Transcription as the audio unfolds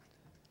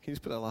Can you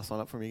just put that last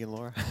one up for me again,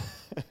 Laura?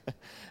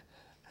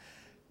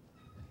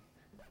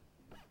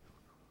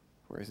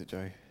 Where is it,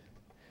 Joe?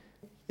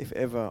 If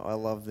ever I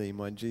love thee,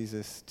 my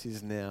Jesus,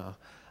 'tis now.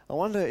 I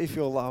wonder if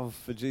your love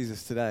for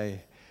Jesus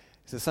today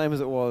is the same as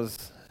it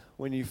was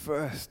when you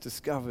first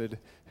discovered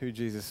who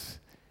Jesus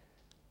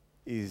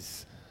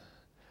is.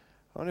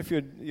 I wonder if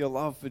your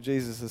love for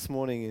Jesus this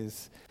morning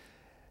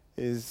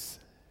is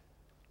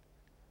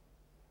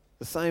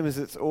the same as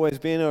it's always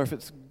been, or if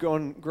it's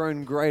grown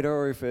greater,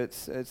 or if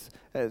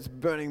it's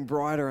burning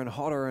brighter and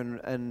hotter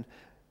and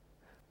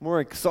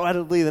more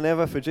excitedly than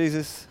ever for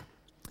Jesus.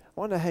 I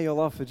wonder how your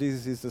love for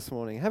Jesus is this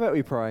morning. How about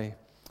we pray?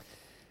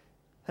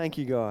 Thank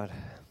you, God.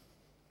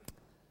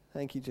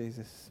 Thank you,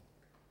 Jesus.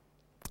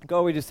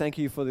 God, we just thank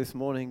you for this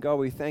morning. God,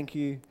 we thank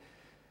you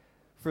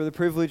for the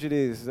privilege it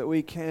is that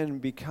we can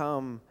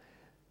become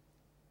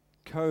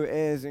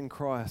co-heirs in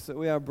Christ, that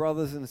we are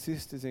brothers and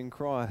sisters in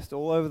Christ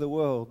all over the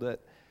world,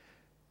 that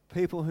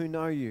people who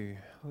know you,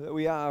 that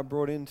we are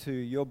brought into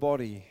your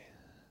body,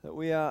 that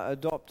we are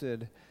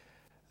adopted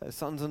as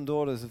sons and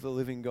daughters of the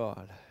living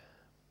God.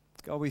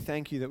 God, we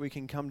thank you that we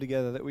can come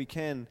together, that we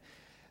can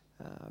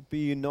be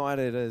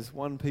united as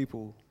one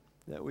people,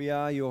 that we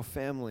are your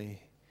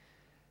family,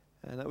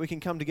 and that we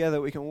can come together,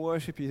 that we can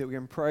worship you, that we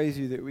can praise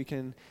you, that we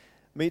can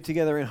meet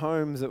together in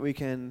homes, that we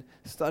can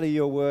study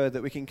your word,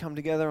 that we can come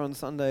together on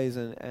Sundays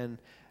and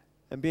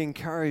be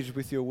encouraged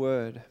with your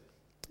word.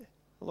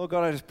 Lord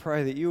God, I just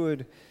pray that you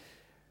would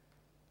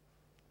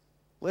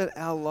let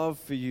our love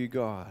for you,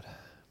 God,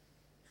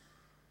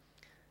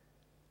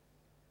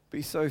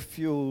 be so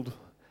fueled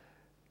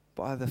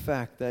by the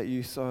fact that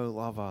you so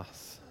love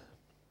us.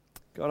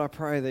 God, I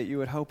pray that you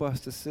would help us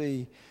to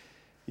see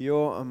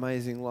your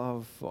amazing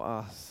love for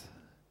us.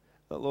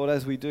 That, Lord,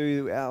 as we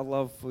do, our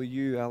love for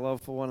you, our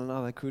love for one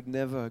another could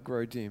never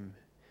grow dim.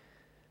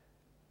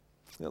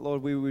 That,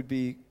 Lord, we would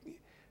be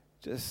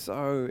just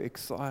so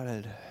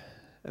excited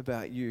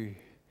about you,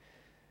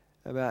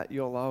 about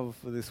your love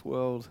for this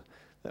world,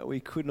 that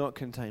we could not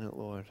contain it,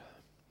 Lord.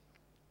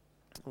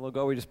 Lord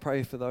God, we just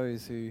pray for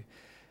those who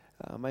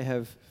may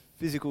have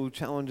physical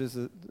challenges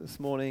this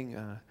morning.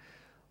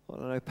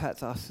 Lord, I know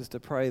Pat's asked us to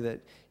pray that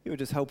you would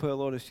just help her,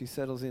 Lord, as she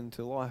settles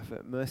into life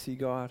at Mercy,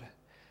 God.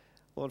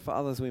 Lord, for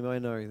others we may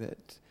know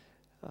that,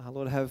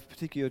 Lord, have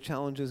particular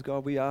challenges,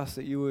 God, we ask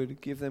that you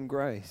would give them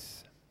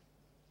grace.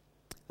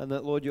 And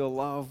that, Lord, your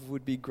love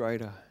would be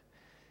greater.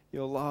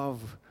 Your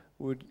love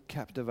would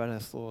captivate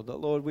us, Lord. That,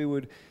 Lord, we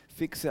would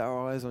fix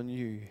our eyes on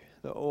you,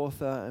 the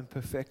author and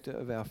perfecter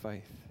of our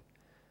faith.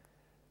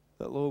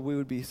 That, Lord, we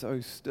would be so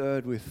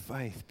stirred with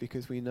faith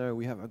because we know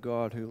we have a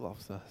God who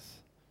loves us.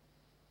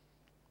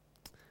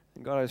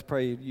 And God, I just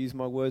pray you'd use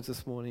my words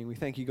this morning. We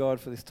thank you, God,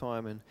 for this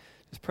time, and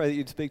just pray that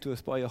you'd speak to us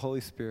by your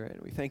Holy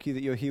Spirit. We thank you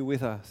that you're here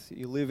with us, that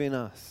you live in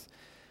us.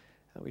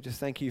 And we just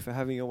thank you for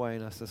having your way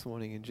in us this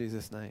morning in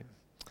Jesus' name.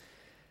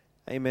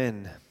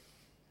 Amen.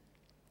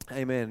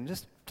 Amen.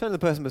 Just turn to the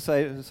person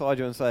beside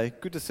you and say,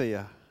 good to see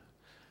you.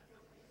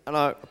 And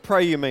I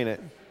pray you mean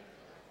it.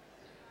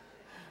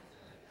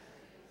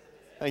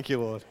 Thank you,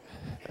 Lord.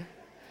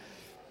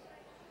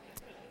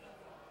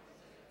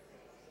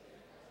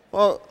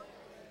 Well,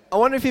 I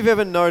wonder if you've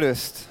ever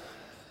noticed,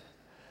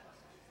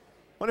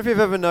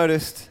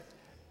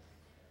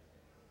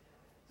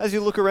 as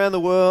you look around the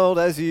world,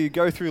 as you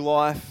go through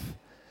life,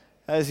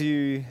 as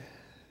you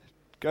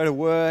go to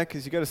work,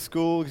 as you go to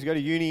school, as you go to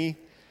uni,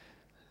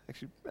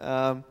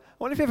 I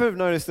wonder if you've ever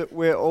noticed that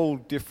we're all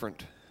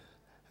different.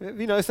 Have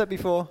you noticed that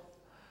before?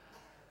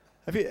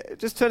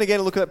 Just turn again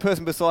and look at that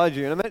person beside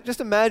you, and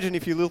just imagine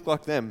if you look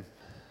like them.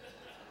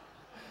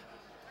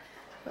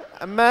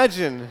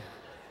 Imagine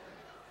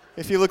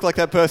if you look like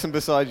that person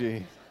beside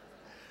you.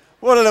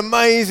 What an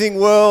amazing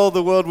world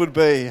the world would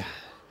be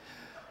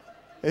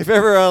if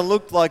everyone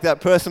looked like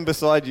that person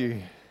beside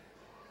you.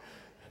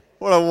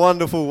 What a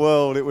wonderful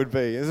world it would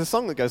be. There's a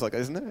song that goes like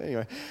that, isn't it?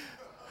 Anyway.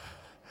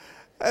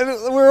 And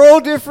we're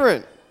all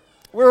different.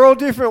 We're all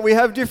different. We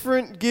have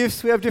different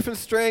gifts. We have different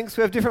strengths.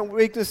 We have different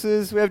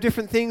weaknesses. We have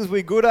different things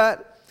we're good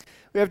at.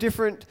 We have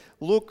different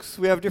looks.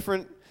 We have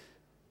different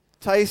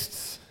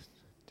tastes,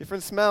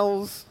 different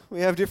smells.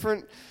 We have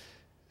different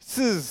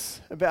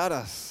about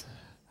us.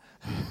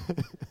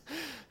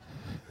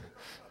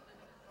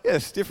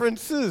 Yes,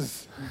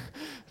 differences.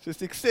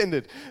 Just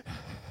extended.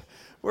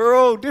 We're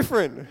all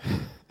different.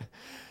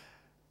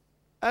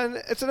 And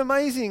it's an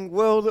amazing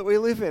world that we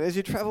live in. As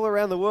you travel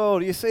around the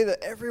world, you see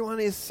that everyone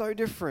is so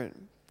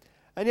different.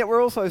 And yet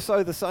we're also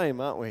so the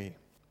same, aren't we?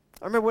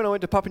 I remember when I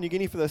went to Papua New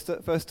Guinea for the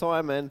first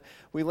time, and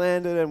we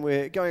landed and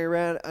we're going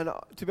around, and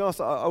to be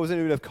honest, I was in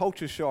a bit of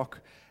culture shock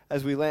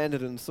as we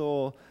landed and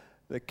saw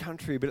the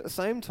country. But at the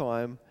same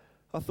time,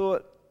 I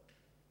thought,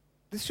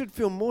 this should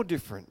feel more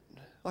different.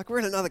 Like we're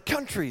in another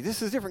country.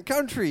 This is a different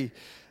country.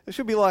 It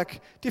should be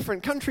like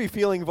different country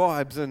feeling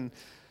vibes, and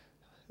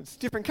it's a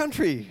different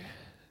country.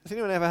 Has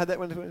anyone ever had that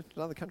when they went to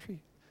another country?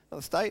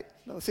 Another state?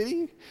 Another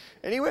city?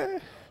 Anywhere?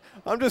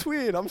 I'm just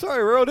weird. I'm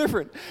sorry. We're all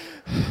different.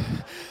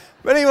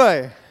 But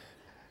anyway,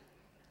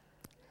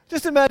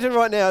 Just imagine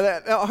right now,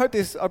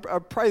 I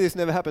pray this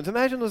never happens.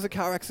 Imagine there's a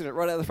car accident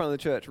right out the front of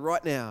the church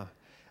right now.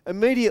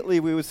 Immediately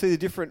we would see the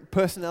different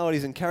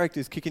personalities and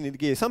characters kicking into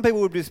gear. Some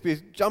people would just be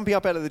jumping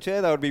up out of the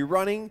chair, they would be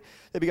running,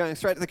 they'd be going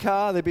straight to the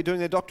car, they'd be doing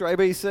their Dr.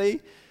 ABC.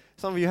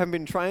 Some of you haven't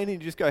been trained, you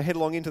just go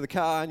headlong into the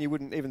car and you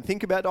wouldn't even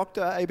think about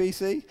Dr.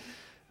 ABC.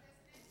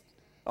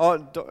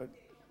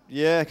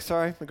 Yeah,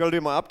 sorry, I've got to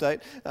do my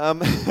update.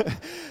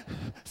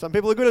 Some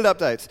people are good at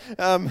updates.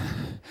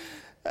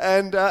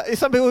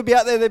 Some people would be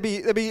out there,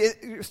 they'd be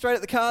straight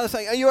at the car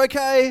saying, "Are you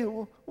okay?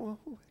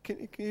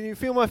 Can you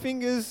feel my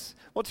fingers?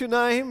 What's your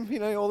name?" You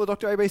know, all the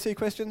Dr. ABC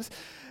questions.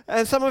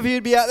 And some of you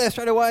would be out there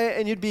straight away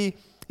and you'd be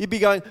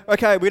going,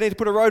 "Okay, we need to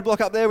put a roadblock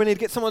up there. We need to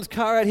get someone's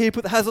car out here,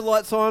 put the hazard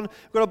lights on.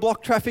 We've got to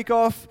block traffic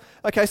off.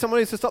 Okay,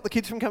 someone needs to stop the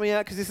kids from coming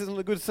out because this isn't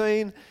a good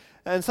scene."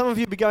 And some of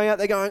you would be going out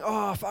there going,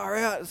 "Oh, far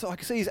out. So I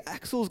can see his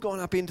axle's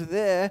gone up into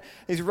there.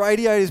 His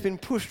radiator's been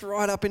pushed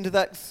right up into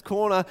that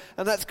corner,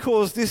 and that's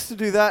caused this to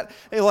do that."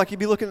 And you'd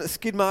be looking at the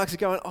skid marks and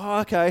going,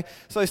 "Oh, okay."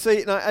 So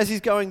see, as he's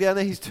going down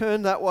there, he's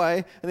turned that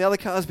way, and the other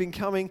car's been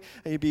coming,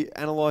 and you'd be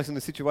analysing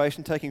the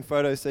situation, taking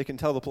photos so you can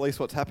tell the police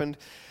what's happened.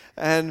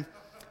 And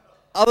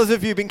others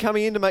of you have been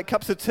coming in to make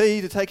cups of tea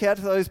to take out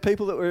to those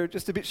people that were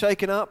just a bit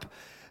shaken up.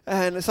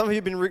 And some of you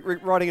have been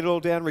writing it all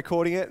down,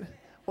 recording it.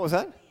 What was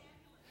that?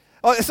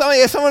 Oh,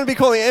 someone would be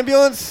calling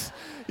ambulance.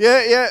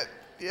 Yeah.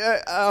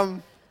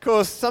 Of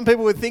course, some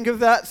people would think of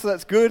that, so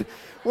that's good.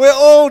 We're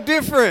all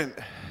different.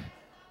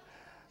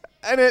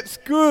 And it's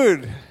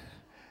good.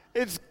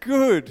 It's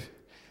good.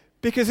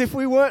 Because if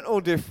we weren't all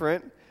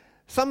different,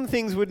 some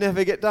things would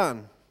never get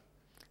done.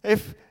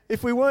 If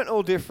we weren't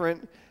all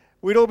different,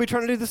 we'd all be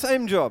trying to do the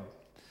same job.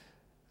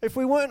 If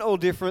we weren't all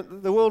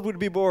different, the world would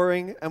be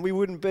boring and we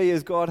wouldn't be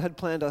as God had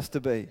planned us to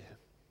be.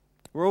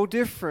 We're all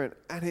different,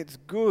 and it's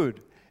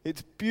good.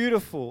 It's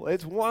beautiful.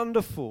 It's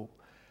wonderful.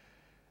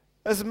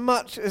 As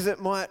much as it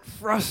might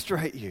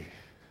frustrate you.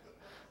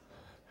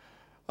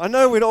 I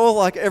know we'd all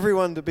like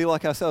everyone to be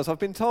like ourselves. I've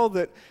been told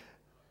that...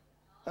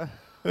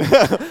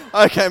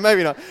 okay,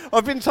 maybe not.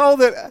 I've been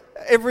told that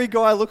every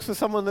guy looks for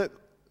someone that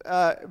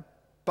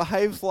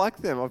behaves like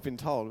them, I've been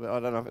told. I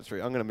don't know if it's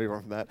true. I'm going to move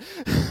on from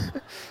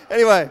that.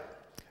 Anyway,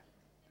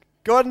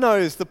 God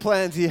knows the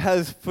plans he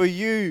has for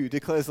you,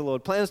 declares the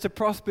Lord. Plans to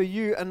prosper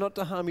you and not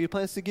to harm you.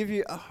 Plans to give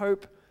you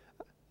hope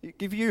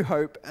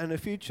and a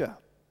future.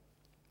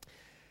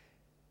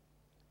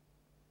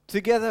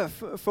 Together,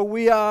 for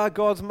we are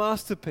God's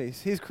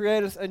masterpiece. He's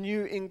created us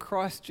anew in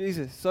Christ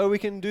Jesus, so we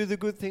can do the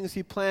good things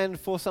he planned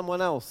for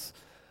someone else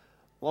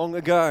long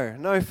ago.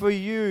 No, for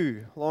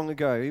you long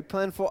ago. He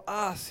planned for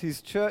us,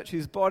 his church,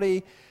 his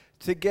body,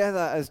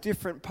 together as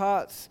different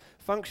parts,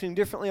 functioning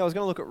differently. I was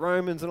going to look at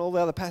Romans and all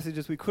the other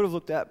passages we could have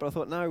looked at, but I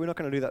thought, no, we're not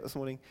going to do that this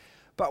morning.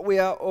 But we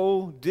are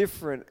all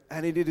different,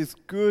 and it is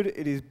good,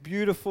 it is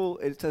beautiful,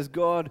 it's as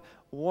God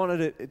wanted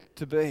it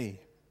to be.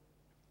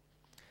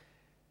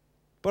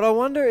 But I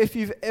wonder if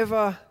you've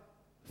ever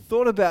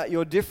thought about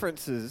your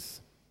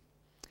differences,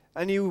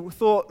 and you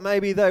thought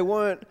maybe they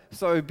weren't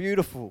so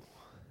beautiful.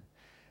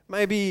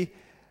 Maybe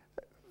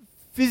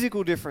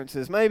physical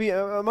differences, maybe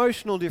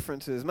emotional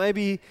differences,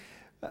 maybe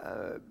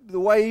the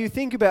way you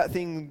think about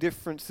things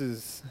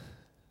differences.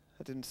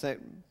 I didn't say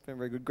it in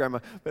very good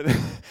grammar, but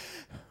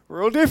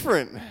we're all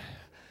different.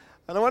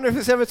 And I wonder if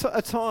there's ever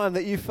a time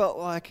that you felt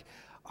like,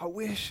 I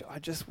wish I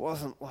just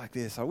wasn't like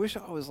this. I wish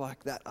I was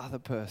like that other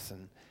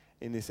person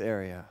in this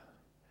area.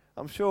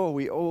 I'm sure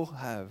we all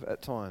have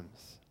at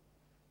times.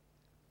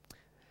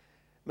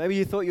 Maybe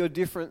you thought your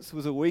difference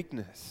was a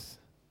weakness.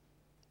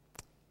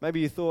 Maybe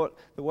you thought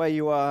the way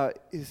you are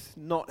is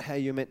not how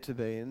you're meant to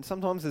be. And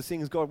sometimes there's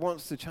things God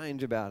wants to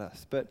change about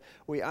us, but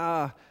we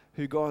are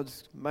who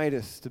God's made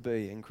us to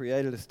be and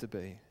created us to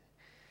be.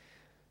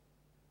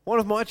 One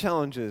of my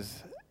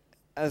challenges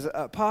as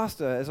a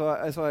pastor,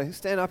 as I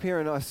stand up here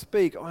and I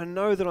speak, I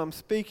know that I'm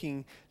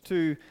speaking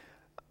to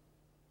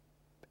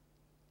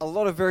a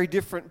lot of very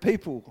different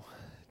people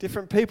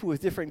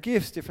with different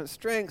gifts, different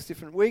strengths,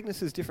 different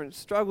weaknesses, different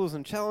struggles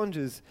and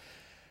challenges.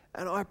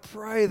 And I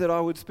pray that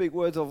I would speak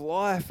words of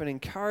life and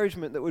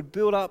encouragement that would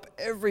build up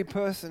every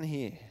person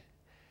here.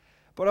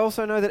 But I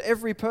also know that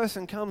every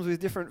person comes with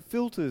different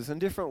filters and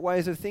different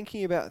ways of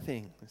thinking about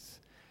things.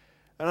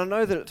 And I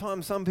know that at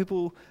times some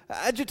people are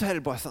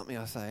agitated by something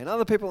I say, and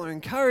other people are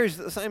encouraged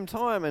at the same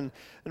time, and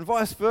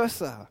vice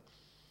versa.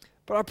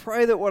 But I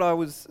pray that what I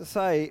would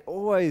say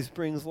always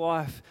brings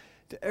life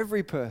to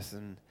every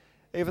person,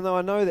 even though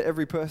I know that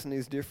every person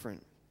is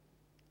different.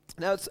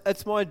 Now,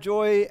 it's my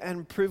joy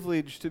and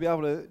privilege to be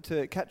able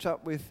to catch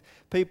up with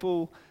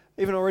people,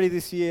 even already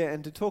this year,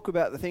 and to talk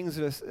about the things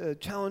that are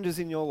challenges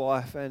in your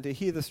life, and to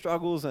hear the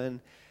struggles and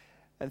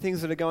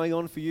things that are going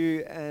on for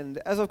you. And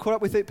as I've caught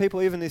up with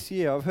people even this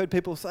year, I've heard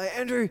people say,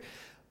 "Andrew,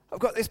 I've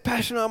got this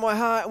passion on my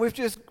heart, and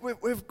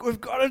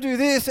we've got to do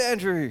this,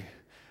 Andrew.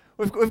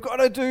 We've got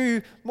to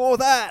do more of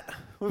that.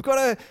 We've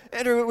got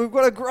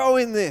to grow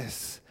in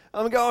this."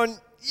 I'm going,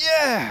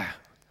 "Yeah,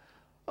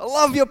 I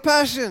love your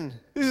passion.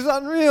 This is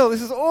unreal.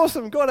 This is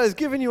awesome. God has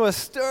given you a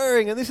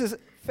stirring, and this is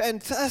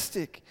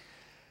fantastic."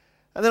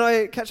 And then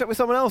I catch up with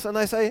someone else and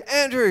they say,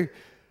 Andrew,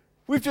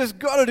 we've just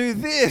got to do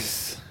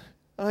this.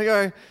 And I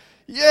go,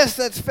 yes,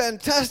 that's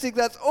fantastic.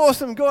 That's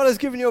awesome. God has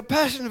given you a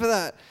passion for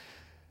that.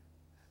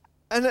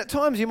 And at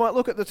times you might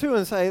look at the two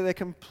and say they're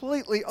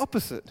completely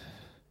opposite.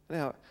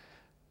 Now,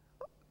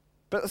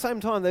 but at the same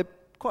time, they're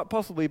quite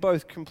possibly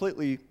both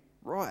completely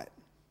right.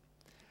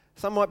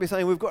 Some might be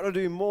saying we've got to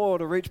do more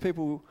to reach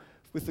people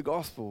with the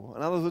gospel.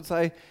 And others would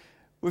say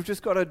we've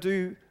just got to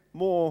do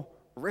more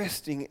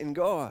resting in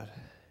God.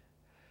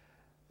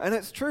 And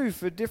it's true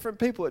for different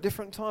people at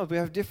different times. We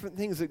have different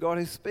things that God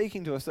is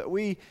speaking to us that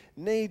we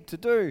need to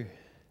do.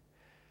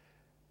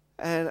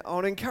 And I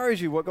want to encourage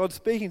you, what God's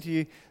speaking to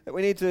you, that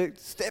we need to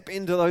step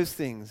into those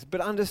things. But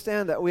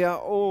understand that we are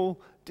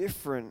all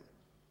different.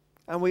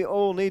 And we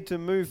all need to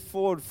move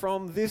forward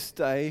from this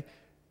day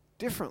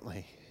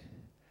differently.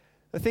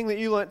 The thing that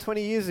you learnt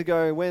 20 years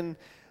ago when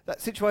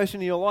that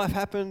situation in your life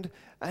happened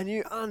and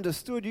you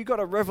understood, you got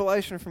a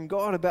revelation from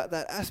God about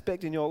that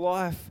aspect in your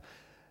life,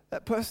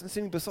 that person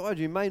sitting beside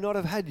you may not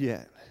have had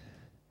yet.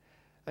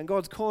 And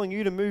God's calling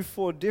you to move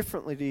forward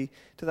differently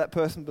to that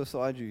person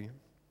beside you.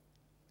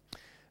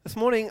 This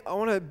morning, I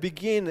want to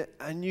begin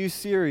a new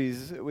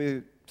series.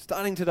 We're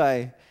starting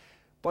today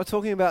by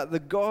talking about the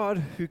God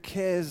who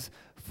cares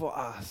for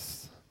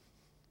us.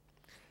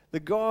 The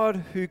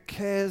God who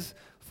cares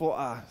for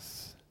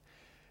us.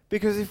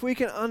 Because if we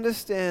can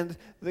understand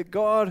the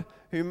God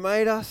who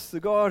made us, the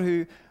God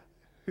who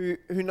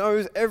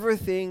knows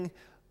everything,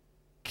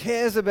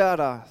 cares about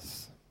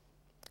us.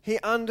 He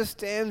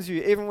understands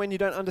you even when you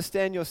don't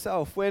understand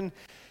yourself. When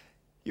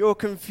you're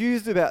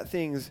confused about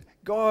things,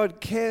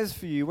 God cares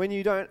for you. When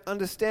you don't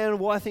understand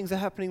why things are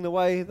happening the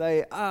way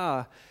they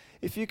are,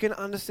 if you can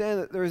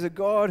understand that there is a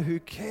God who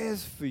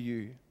cares for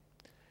you,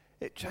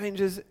 it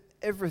changes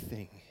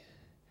everything.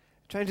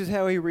 It changes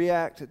how we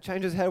react. It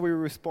changes how we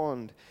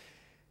respond.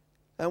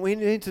 And we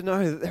need to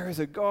know that there is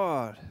a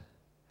God.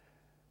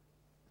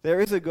 There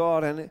is a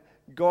God, and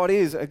God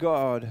is a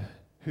God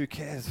who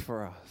cares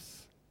for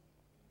us.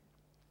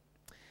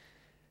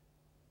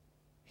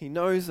 He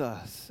knows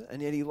us,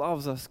 and yet He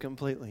loves us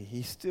completely.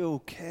 He still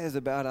cares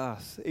about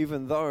us,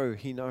 even though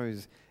He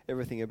knows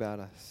everything about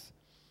us.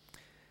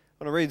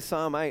 I want to read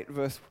Psalm 8,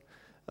 the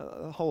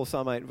whole of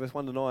Psalm 8, verse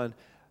 1 to 9.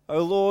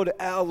 O Lord,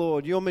 our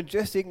Lord, your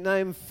majestic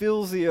name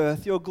fills the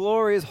earth. Your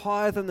glory is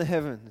higher than the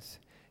heavens.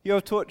 You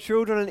have taught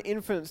children and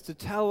infants to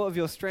tell of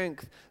your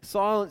strength,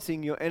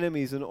 silencing your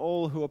enemies and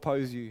all who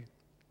oppose you.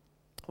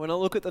 When I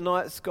look at the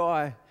night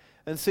sky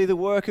and see the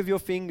work of your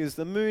fingers,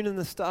 the moon and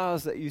the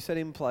stars that you set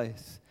in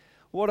place,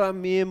 what are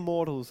mere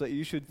mortals that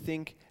you should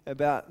think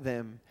about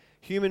them,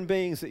 human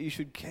beings that you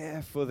should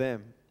care for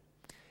them?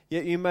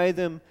 Yet you made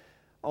them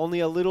only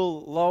a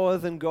little lower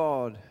than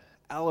God,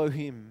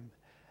 Elohim,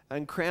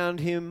 and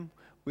crowned him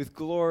with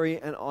glory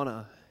and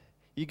honor.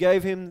 You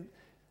gave them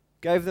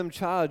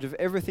charge of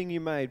everything you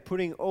made,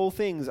 putting all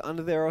things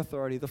under their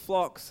authority, the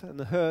flocks and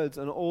the herds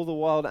and all the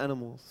wild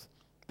animals,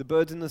 the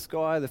birds in the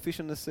sky, the fish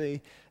in the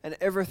sea, and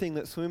everything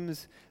that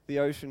swims the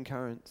ocean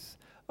currents.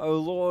 O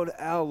Lord,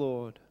 our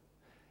Lord,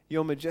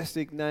 your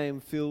majestic name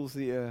fills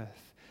the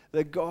earth.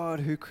 The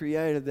God who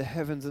created the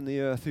heavens and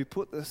the earth, who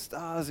put the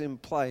stars in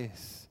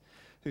place,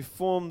 who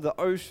formed the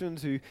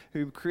oceans,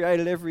 who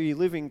created every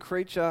living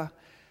creature,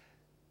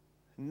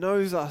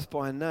 knows us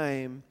by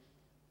name,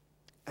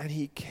 and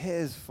He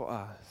cares for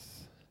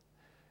us.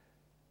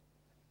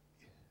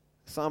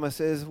 Psalmist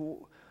says,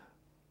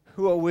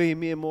 who are we,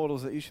 mere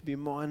mortals, that you should be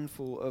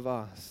mindful of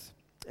us?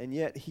 And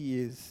yet He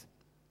is.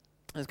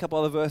 There's a couple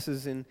other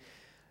verses in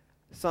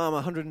Psalm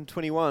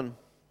 121.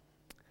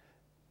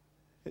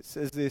 It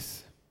says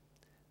this: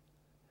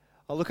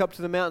 I look up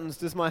to the mountains.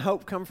 Does my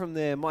help come from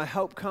there? My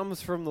help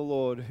comes from the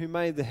Lord, who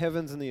made the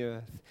heavens and the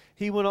earth.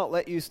 He will not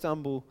let you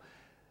stumble.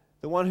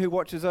 The one who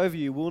watches over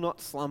you will not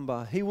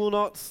slumber. He will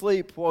not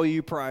sleep while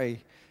you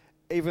pray,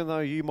 even though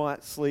you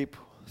might sleep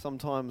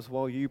sometimes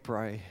while you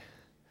pray.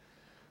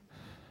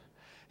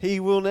 He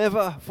will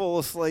never fall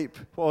asleep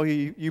while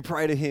you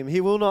pray to Him.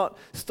 He will not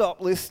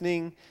stop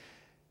listening.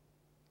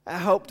 Our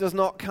help does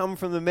not come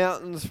from the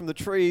mountains, from the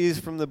trees,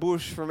 from the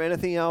bush, from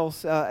anything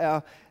else.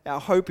 Our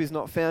hope is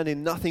not found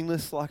in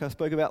nothingness, like I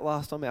spoke about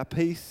last time. Our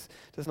peace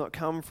does not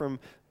come from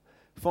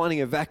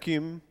finding a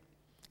vacuum.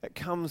 It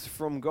comes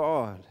from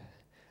God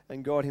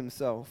and God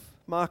Himself.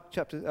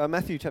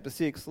 Matthew chapter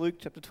 6, Luke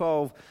chapter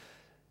 12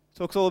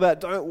 talks all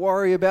about don't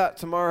worry about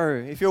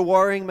tomorrow. If you're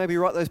worrying, maybe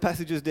write those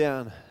passages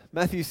down.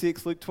 Matthew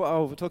 6, Luke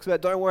 12, it talks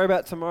about don't worry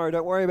about tomorrow.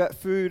 Don't worry about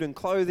food and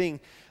clothing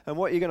and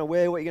what you're going to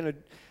wear, what you're going to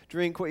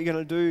drink, what you're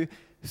going to do.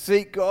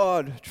 Seek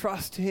God,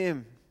 trust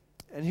Him,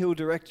 and He'll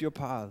direct your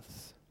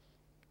paths.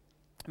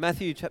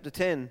 Matthew chapter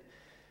 10,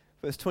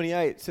 verse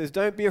 28 says,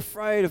 don't be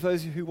afraid of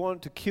those who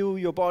want to kill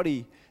your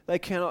body. They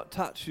cannot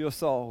touch your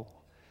soul.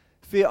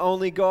 Fear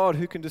only God,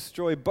 who can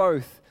destroy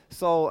both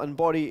soul and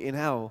body in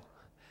hell.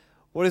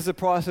 What is the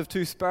price of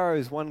 2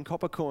 sparrows, 1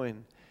 copper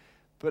coin?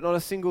 But not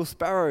a single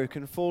sparrow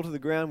can fall to the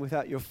ground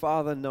without your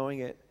Father knowing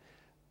it.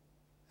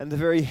 And the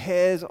very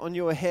hairs on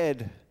your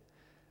head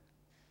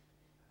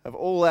of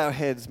all our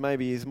heads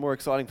maybe is more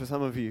exciting for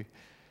some of you,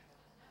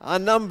 are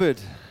numbered.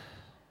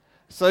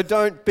 So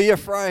don't be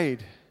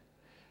afraid.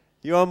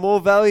 You are more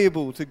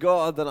valuable to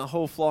God than a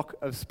whole flock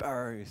of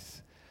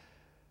sparrows.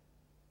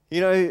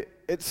 You know,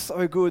 it's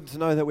so good to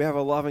know that we have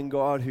a loving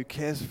God who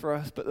cares for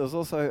us, but there's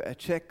also a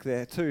check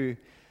there too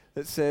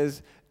that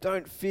says,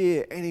 don't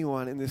fear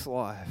anyone in this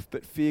life,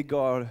 but fear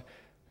God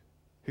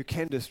who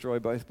can destroy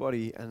both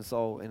body and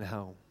soul in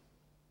hell.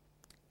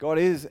 God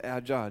is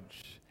our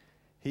judge.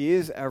 He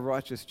is our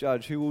righteous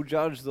judge who will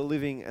judge the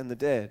living and the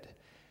dead.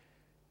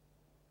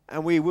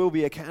 And we will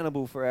be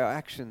accountable for our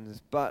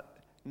actions, but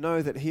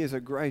know that He is a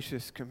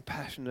gracious,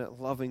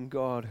 compassionate, loving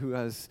God who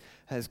has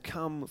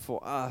come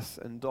for us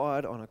and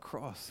died on a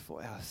cross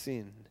for our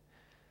sin.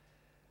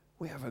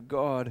 We have a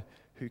God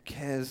who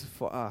cares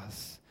for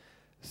us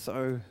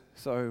so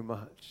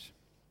much.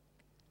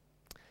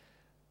 I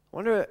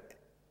wonder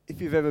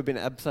if you've ever been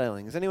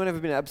abseiling. Has anyone ever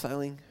been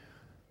abseiling?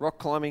 Rock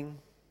climbing?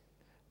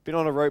 Been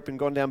on a rope and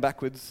gone down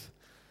backwards?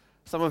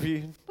 Some of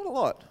you, not a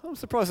lot. I'm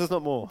surprised there's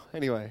not more.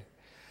 Anyway,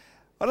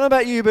 I don't know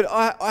about you, but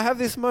I have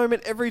this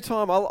moment every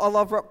time. I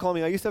love rock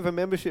climbing. I used to have a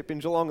membership in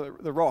Geelong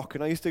at the Rock,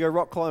 and I used to go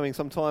rock climbing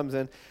sometimes.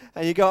 And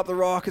you go up the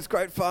rock, it's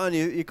great fun.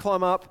 You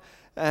climb up,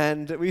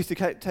 and we used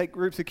to take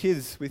groups of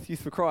kids with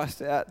Youth for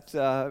Christ out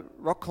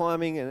rock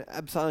climbing and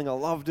abseiling. I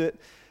loved it.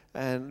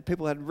 And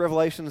people had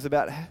revelations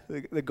about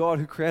the God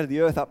who created the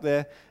earth up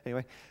there.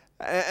 Anyway,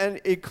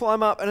 and you'd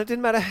climb up, and it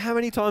didn't matter how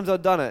many times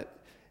I'd done it.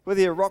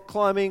 Whether you're rock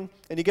climbing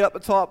and you get up the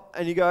top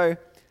and you go,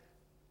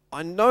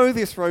 I know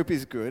this rope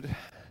is good.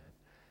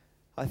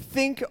 I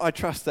think I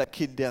trust that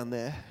kid down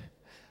there.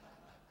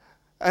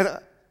 And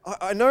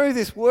I know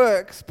this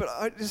works, but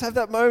I just have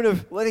that moment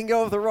of letting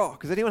go of the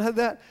rock. Has anyone had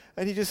that?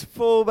 And you just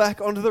fall back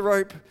onto the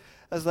rope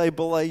as they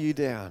belay you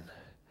down.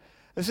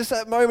 It's just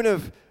that moment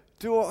of,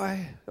 do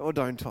I or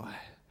don't I?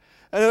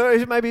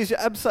 And maybe as you're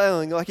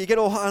abseiling, like you get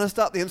all harnessed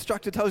up, the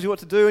instructor tells you what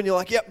to do, and you're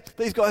like, yep,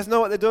 these guys know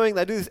what they're doing.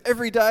 They do this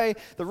every day.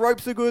 The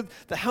ropes are good.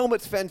 The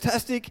helmet's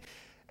fantastic,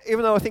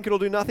 even though I think it'll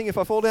do nothing if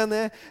I fall down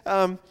there.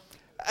 And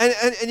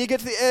you get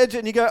to the edge,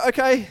 and you go,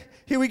 okay,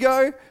 here we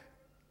go.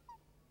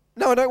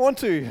 No, I don't want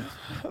to.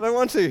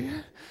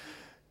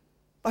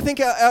 I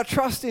think our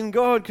trust in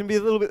God can be a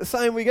little bit the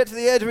same. We get to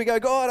the edge and we go,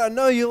 God, I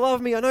know you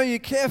love me. I know you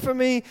care for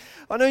me.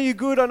 I know you're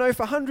good. I know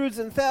for hundreds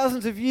and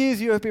thousands of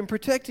years you have been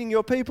protecting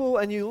your people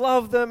and you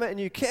love them and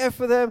you care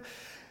for them.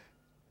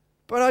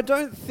 But I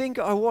don't think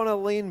I want to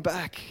lean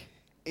back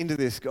into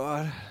this,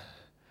 God.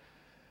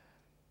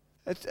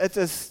 It's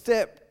a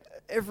step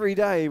every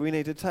day we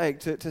need to take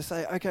to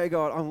say, okay,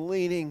 God, I'm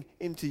leaning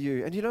into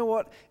you. And you know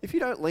what? If you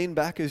don't lean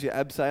back as you're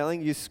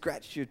abseiling, you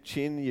scratch your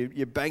chin,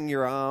 you bang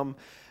your arm.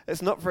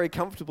 It's not very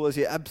comfortable as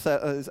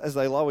as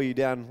they lower you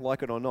down,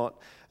 like it or not.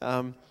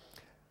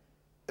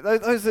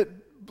 Those that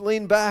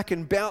lean back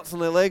and bounce on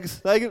their legs,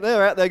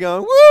 they're out there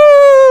going,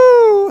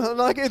 woo! And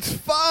like, it's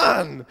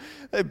fun.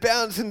 They're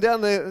bouncing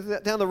down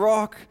the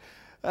rock,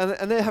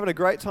 and they're having a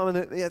great time.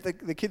 And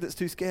the kid that's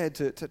too scared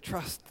to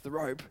trust the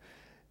rope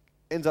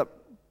ends up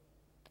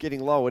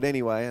getting lowered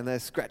anyway, and they're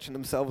scratching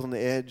themselves on the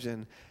edge,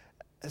 and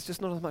it's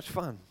just not as much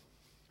fun.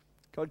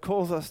 God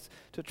calls us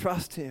to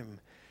trust Him.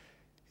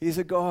 He's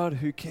a God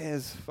who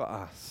cares for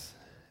us,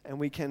 and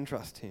we can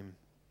trust Him.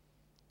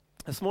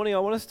 This morning I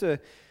want us to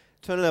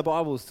turn in our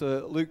Bibles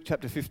to Luke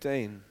chapter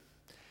 15.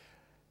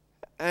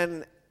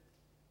 And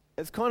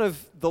it's kind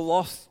of the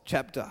lost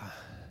chapter.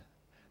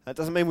 That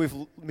doesn't mean we've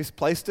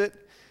misplaced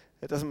it.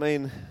 It doesn't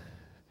mean...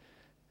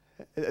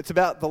 It's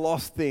about the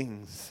lost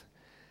things.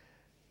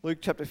 Luke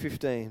chapter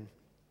 15.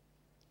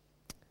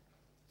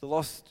 The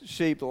lost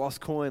sheep, the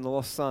lost coin, the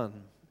lost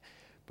son.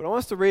 But I want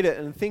us to read it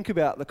and think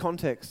about the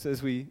context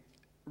as we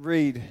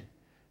read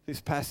this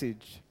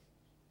passage.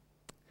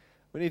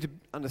 We need to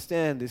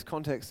understand this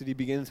context that he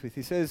begins with.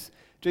 He says,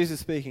 Jesus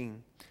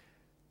speaking,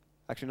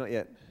 actually not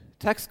yet,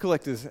 tax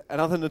collectors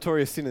and other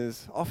notorious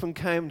sinners often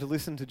came to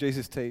listen to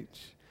Jesus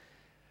teach.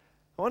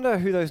 I wonder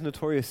who those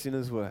notorious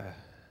sinners were.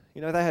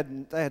 You know, they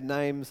had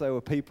names, they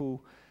were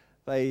people,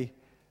 they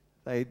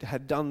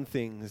had done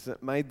things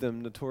that made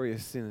them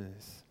notorious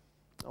sinners.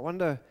 I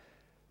wonder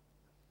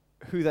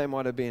who they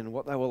might have been,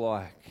 what they were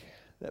like,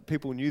 that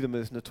people knew them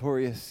as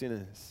notorious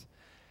sinners.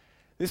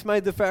 This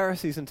made the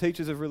Pharisees and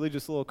teachers of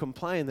religious law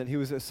complain that he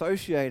was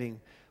associating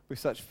with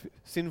such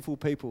sinful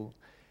people,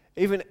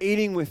 even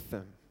eating with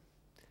them.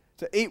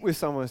 To eat with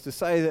someone is to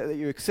say that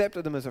you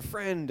accepted them as a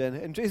friend,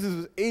 and Jesus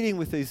was eating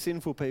with these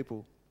sinful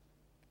people.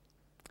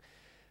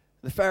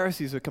 The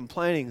Pharisees were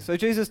complaining. So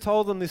Jesus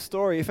told them this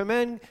story. If a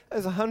man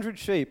has 100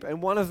 sheep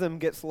and one of them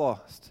gets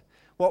lost,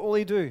 what will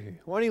he do?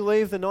 Won't he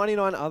leave the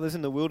 99 others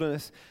in the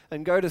wilderness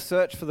and go to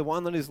search for the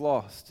one that is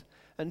lost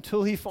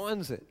until he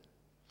finds it?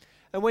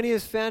 And when he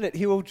has found it,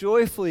 he will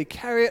joyfully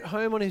carry it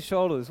home on his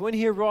shoulders. When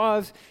he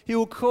arrives, he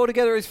will call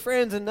together his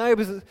friends and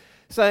neighbors,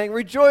 saying,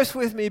 "Rejoice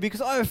with me,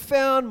 because I have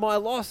found my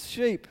lost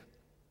sheep."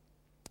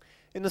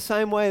 In the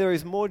same way, there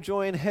is more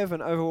joy in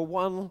heaven over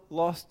one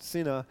lost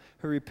sinner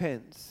who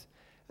repents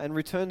and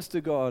returns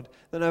to God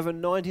than over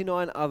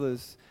 99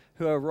 others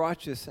who are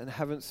righteous and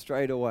haven't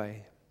strayed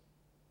away.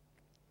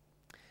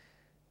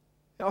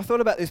 Now, I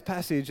thought about this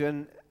passage,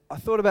 and I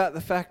thought about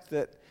the fact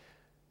that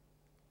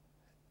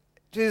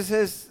Jesus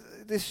says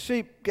this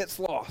sheep gets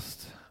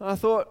lost. And I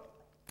thought,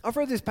 I've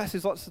read this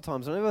passage lots of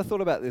times. I never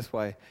thought about it this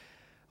way.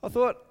 I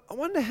thought, I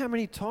wonder how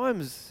many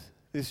times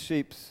this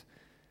sheep's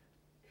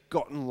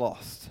gotten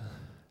lost.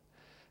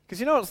 Because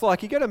you know what it's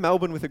like? You go to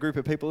Melbourne with a group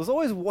of people, there's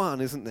always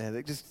one, isn't there,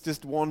 that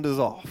just wanders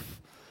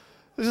off.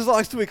 That just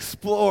likes to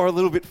explore a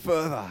little bit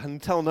further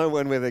and tell no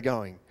one where they're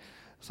going.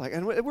 It's like,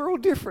 and we're all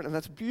different, and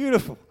that's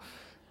beautiful.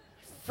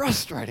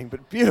 Frustrating,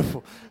 but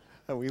beautiful.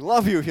 And we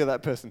love you if you're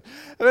that person.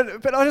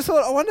 But I just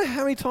thought, I wonder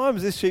how many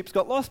times this sheep's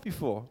got lost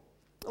before.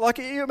 Like,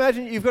 you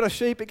imagine you've got a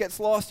sheep, it gets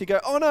lost, you go,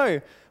 oh no,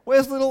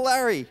 where's little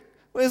Larry?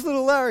 Where's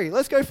little Larry?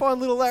 Let's go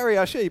find little Larry,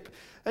 our sheep.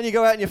 And you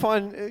go out and you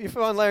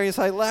find Larry and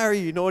say, Larry,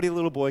 you naughty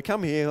little boy,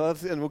 come here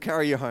and we'll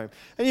carry you home.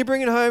 And you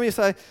bring it home and you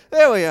say,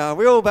 there we are,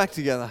 we're all back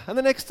together. And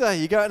the next day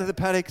you go out into the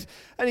paddocks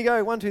and you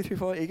go 1, 2, 3,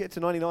 4, you get to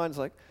 99, it's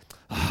like,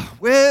 oh,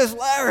 where's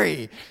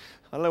Larry?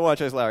 I don't know why I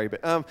chose Larry, but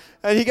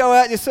and you go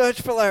out and you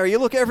search for Larry. You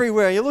look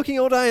everywhere. You're looking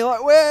all day. You're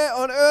like, where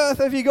on earth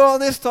have you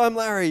gone this time,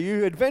 Larry?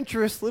 You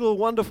adventurous little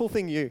wonderful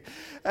thing, you.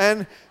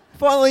 And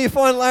finally you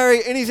find Larry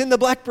and he's in the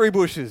blackberry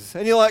bushes.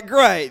 And you're like,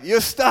 great,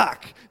 you're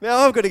stuck. Now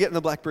I've got to get in the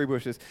blackberry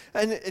bushes.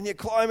 And you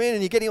climb in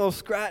and you're getting all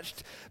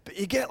scratched. But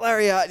you get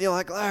Larry out and you're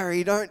like,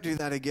 Larry, don't do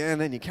that again.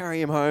 And you carry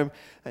him home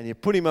and you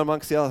put him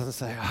amongst the others and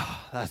say,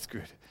 oh, that's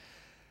good.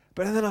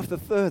 But then after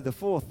the 3rd, the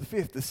 4th, the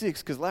 5th, the 6th,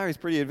 because Larry's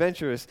pretty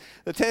adventurous,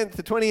 the 10th,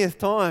 the 20th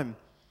time,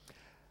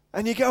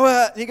 and you go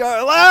out and you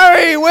go,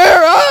 Larry,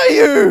 where are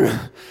you?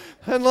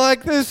 And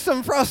like there's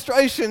some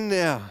frustration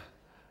now.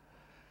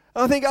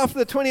 I think after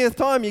the 20th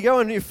time you go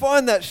and you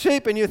find that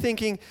sheep and you're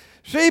thinking,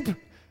 sheep,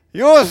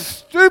 you're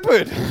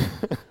stupid.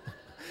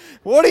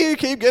 What do you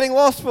keep getting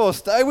lost for?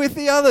 Stay with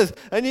the others.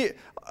 And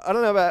I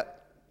don't know about,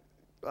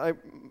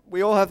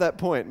 we all have that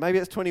point. Maybe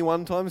it's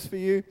 21 times for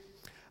you.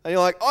 And you're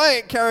like, I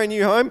ain't carrying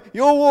you home.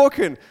 You're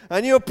walking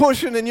and you're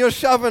pushing and you're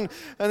shoving.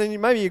 And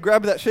then maybe you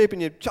grab that sheep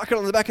and you chuck it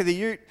on the back of the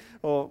ute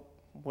or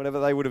whatever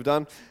they would have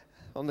done,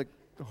 on the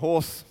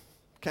horse,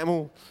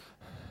 camel.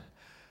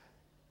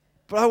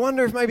 But I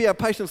wonder if maybe our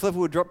patience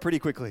level would drop pretty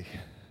quickly.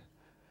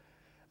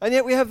 And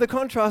yet we have the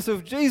contrast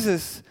of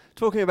Jesus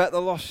talking about the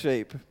lost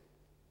sheep.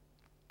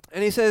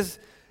 And he says,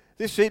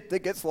 this sheep that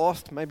gets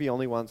lost, maybe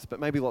only once, but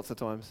maybe lots of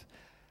times,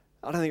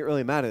 I don't think it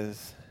really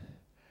matters.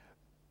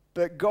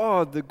 But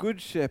God, the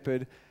good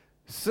shepherd,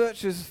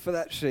 searches for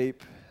that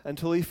sheep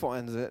until he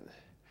finds it.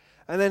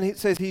 And then it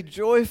says he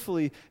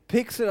joyfully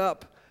picks it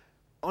up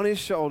on his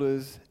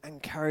shoulders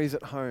and carries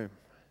it home.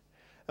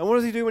 And what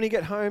does he do when he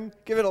gets home?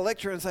 Give it a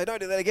lecture and say, don't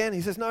do that again.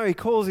 He says, no, he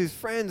calls his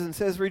friends and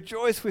says,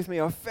 rejoice with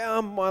me, I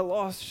found my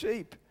lost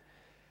sheep.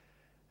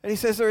 And he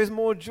says there is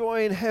more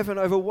joy in heaven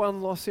over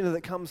one lost sinner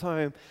that comes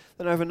home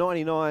than over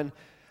 99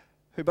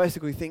 who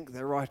basically think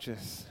they're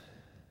righteous,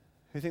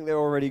 who think they're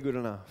already good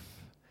enough.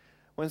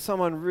 When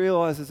someone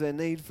realizes their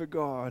need for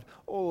God,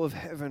 all of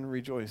heaven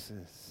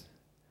rejoices.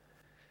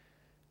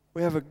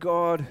 We have a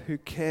God who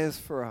cares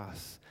for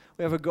us.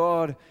 We have a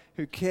God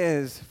who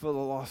cares for the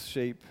lost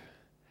sheep.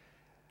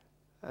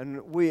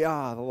 And we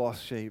are the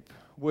lost sheep.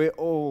 We're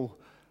all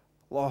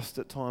lost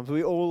at times.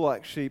 We all,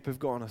 like sheep, have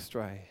gone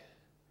astray.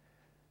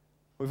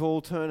 We've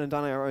all turned and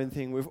done our own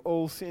thing. We've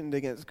all sinned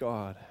against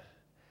God.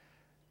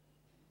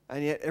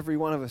 And yet every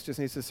one of us just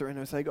needs to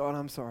surrender and say, God,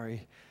 I'm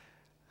sorry.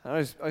 And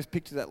I just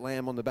pictured that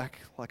lamb on the back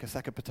like a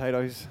sack of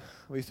potatoes.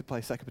 We used to play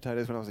sack of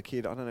potatoes when I was a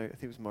kid. I don't know, I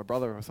think it was my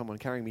brother or someone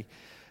carrying me.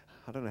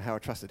 I don't know how I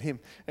trusted him.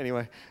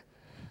 Anyway,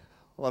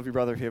 I love you,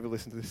 brother, if you ever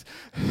listen to this.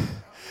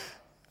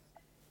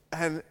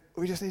 And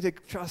we just need to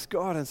trust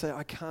God and say,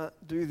 I can't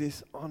do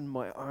this on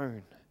my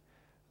own.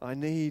 I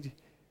need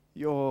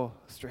your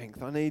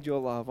strength. I need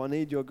your love. I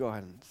need your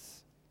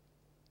guidance.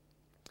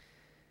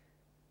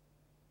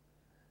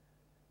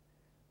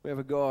 We have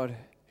a God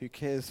who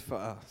cares for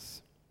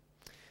us.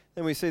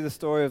 Then we see the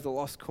story of the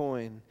lost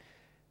coin.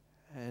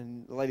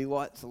 And the lady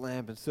lights a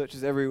lamp and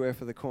searches everywhere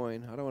for the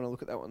coin. I don't want to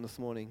look at that one this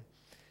morning.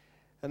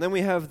 And then we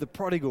have the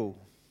prodigal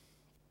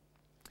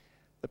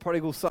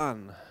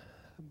son,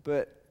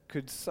 but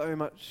could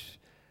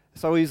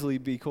so easily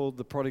be called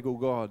the prodigal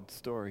God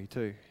story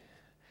too.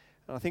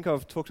 And I think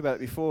I've talked about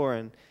it before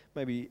and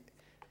maybe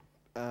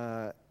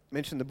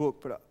mentioned the book,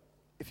 but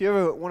if you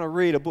ever want to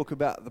read a book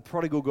about the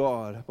prodigal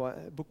God,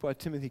 a book by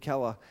Timothy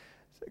Keller,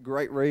 it's a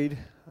great read.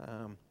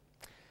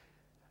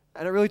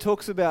 And it really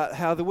talks about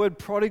how the word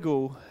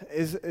prodigal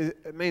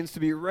it means to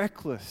be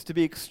reckless, to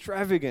be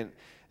extravagant,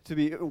 to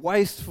be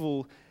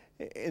wasteful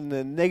in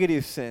the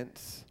negative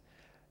sense.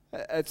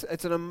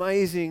 It's an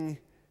amazing,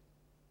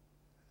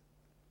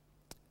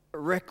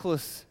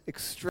 reckless,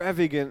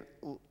 extravagant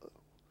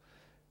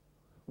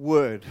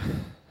word.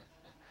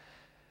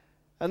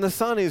 And the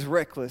son is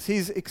reckless.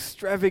 He's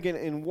extravagant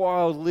in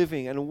wild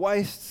living and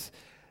wastes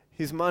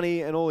his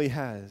money and all he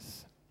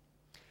has.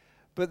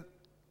 But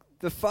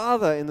the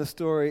father in the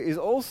story is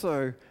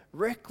also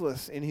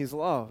reckless in his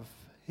love.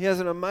 He has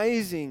an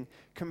amazing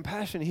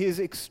compassion. He is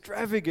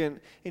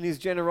extravagant in his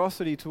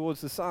generosity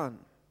towards the son.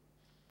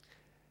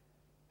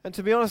 And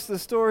to be honest, the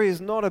story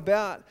is not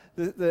about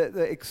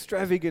the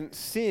extravagant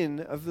sin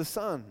of the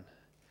son.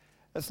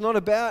 It's not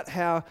about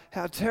how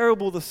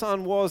terrible the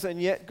son was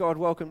and yet God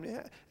welcomed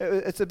him.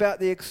 It's about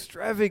the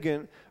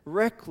extravagant,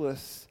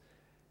 reckless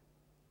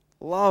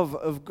love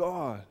of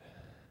God.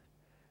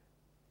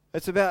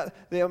 It's about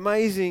the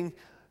amazing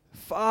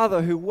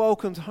Father who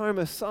welcomes home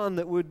a son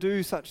that would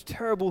do such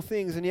terrible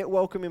things and yet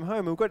welcome him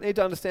home. And we need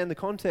to understand the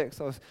context.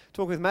 I was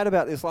talking with Matt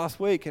about this last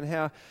week, and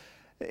how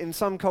in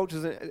some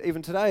cultures,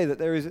 even today, that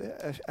there is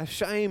a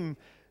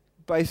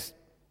shame-based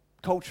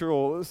culture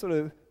or sort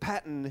of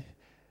pattern,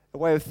 a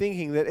way of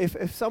thinking that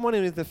if someone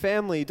in the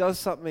family does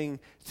something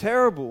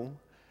terrible,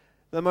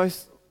 the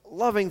most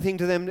loving thing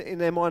to them in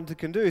their mind to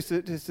can do is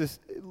to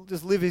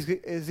just live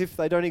as if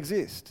they don't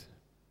exist.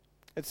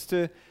 It's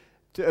to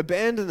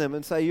abandon them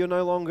and say, you're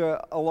no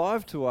longer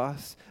alive to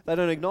us. They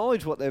don't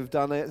acknowledge what they've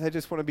done. They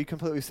just want to be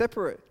completely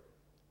separate.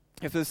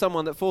 If there's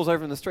someone that falls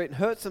over in the street and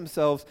hurts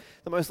themselves,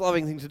 the most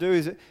loving thing to do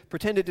is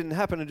pretend it didn't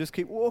happen and just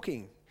keep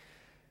walking.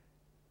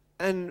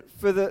 And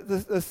for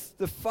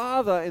the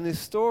father in this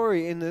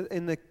story, in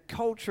the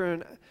culture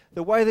and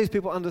the way these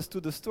people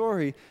understood the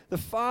story, the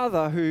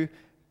father who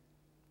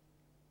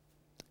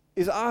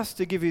is asked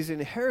to give his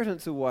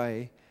inheritance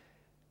away,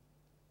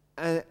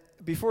 and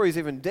before he's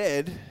even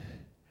dead,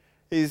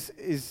 is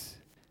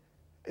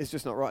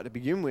just not right to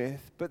begin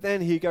with. But then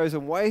he goes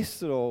and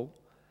wastes it all.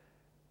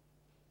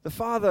 The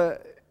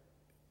father,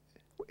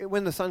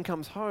 when the son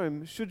comes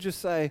home, should just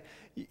say,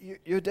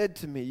 "You're dead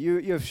to me.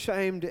 You have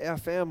shamed our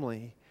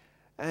family,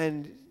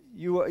 and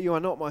you are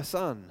not my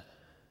son."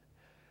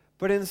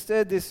 But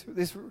instead, this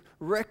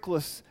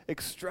reckless,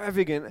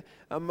 extravagant,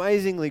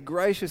 amazingly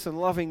gracious and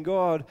loving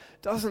God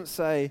doesn't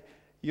say,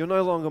 "You're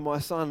no longer my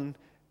son.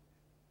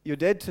 You're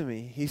dead to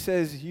me." He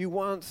says, "You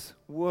once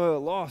were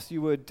lost.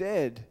 You were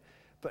dead.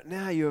 But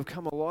now you have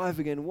come alive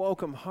again.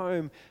 Welcome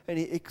home." And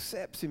he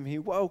accepts him. He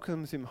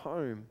welcomes him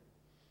home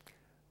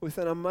with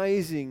an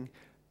amazing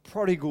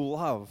prodigal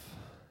love.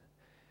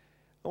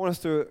 I want us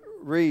to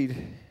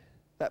read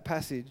that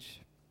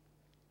passage.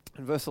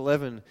 In verse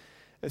 11,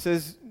 it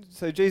says,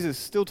 so Jesus,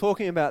 still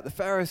talking about the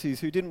Pharisees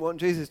who didn't want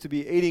Jesus to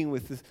be eating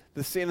with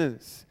the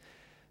sinners.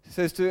 It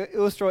says, to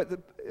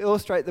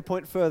illustrate the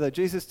point further,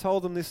 Jesus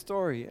told them this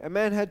story. A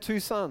man had 2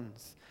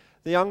 sons.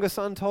 The younger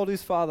son told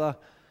his father,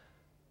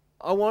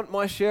 "I want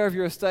my share of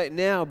your estate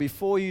now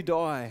before you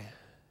die."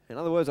 In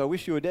other words, I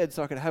wish you were dead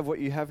so I could have what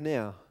you have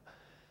now.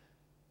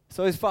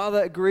 So his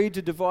father agreed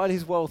to divide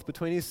his wealth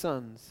between his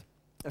sons.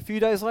 A few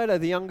days later,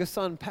 the younger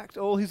son packed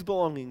all his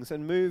belongings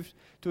and moved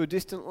to a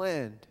distant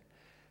land.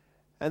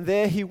 And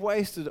there he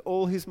wasted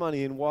all his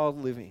money in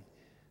wild living.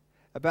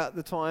 About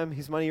the time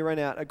his money ran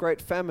out, a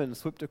great famine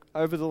swept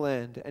over the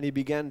land and he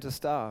began to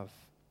starve.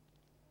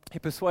 He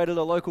persuaded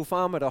a local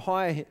farmer to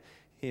hire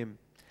him,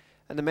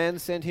 and the man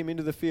sent him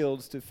into the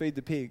fields to feed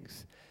the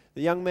pigs.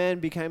 The young man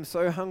became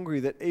so hungry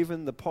that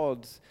even the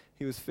pods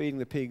he was feeding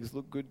the pigs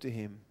looked good to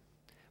him,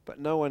 but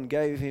no one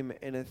gave him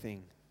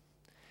anything.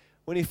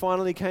 When he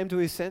finally came to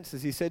his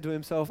senses, he said to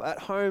himself,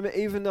 "At home,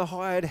 even the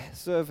hired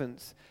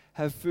servants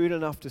have food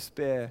enough to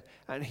spare,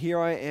 and here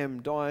I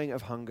am dying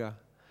of hunger.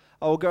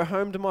 I will go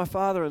home to my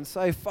father and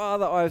say,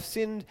 'Father, I have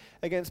sinned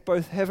against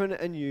both heaven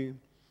and you,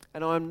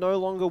 and I am no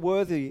longer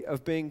worthy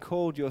of being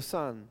called your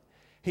son.'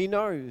 He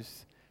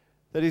knows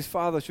that his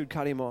father should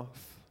cut him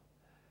off.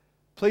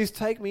 'Please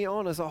take me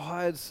on as a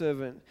hired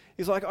servant.'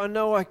 He's like, 'I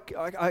know I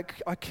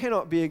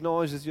cannot be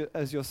acknowledged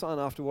as your son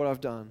after what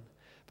I've done,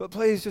 but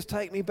please just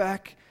take me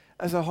back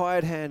as a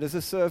hired hand, as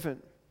a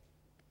servant.'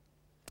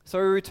 So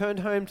he returned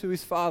home to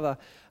his father,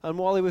 and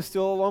while he was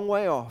still a long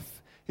way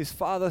off, his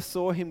father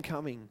saw him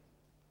coming.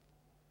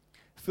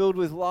 Filled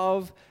with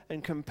love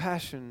and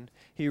compassion,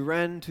 he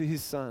ran to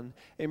his son,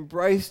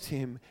 embraced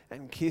him,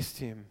 and kissed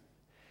him.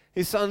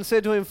 His son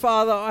said to him,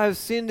 'Father, I have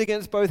sinned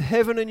against both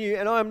heaven and you,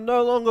 and I am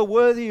no longer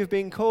worthy of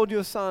being called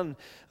your son.'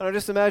 And I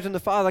just imagine the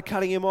father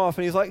cutting him off,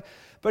 and he's like,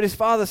 but his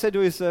father said to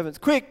his servants,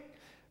 'Quick,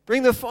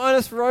 bring the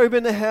finest robe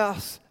in the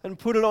house and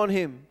put it on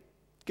him.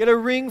 Get a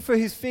ring for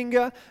his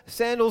finger,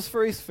 sandals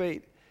for his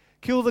feet.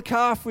 Kill the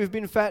calf we've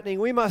been fattening.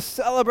 We must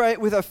celebrate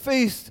with a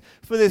feast,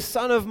 for this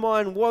son of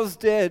mine was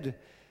dead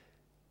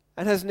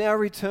and has now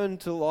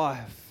returned to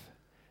life.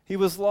 He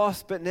was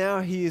lost, but now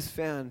he is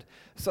found.'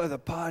 So the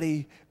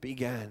party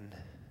began."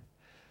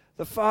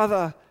 The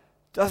father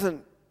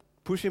doesn't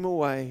push him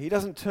away. He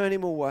doesn't turn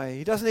him away.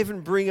 He doesn't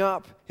even bring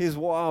up his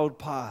wild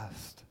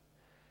past.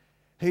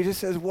 He just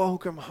says,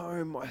 "Welcome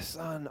home, my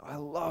son. I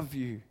love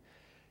you.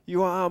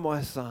 You are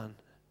my son.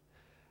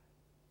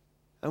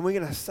 And we're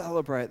going to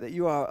celebrate that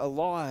you are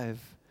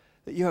alive,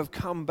 that you have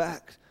come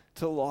back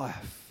to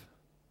life."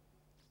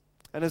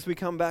 And as we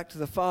come back to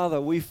the Father,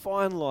 we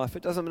find life.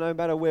 It doesn't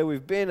matter where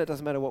we've been. It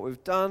doesn't matter what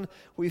we've done.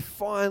 We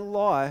find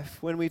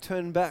life when we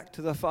turn back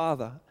to the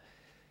Father.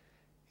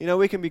 You know,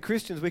 we can be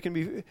Christians. We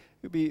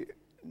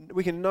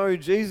can know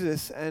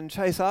Jesus and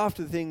chase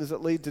after things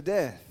that lead to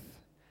death.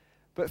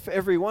 But for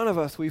every one of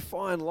us, we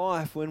find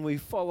life when we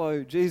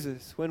follow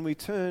Jesus, when we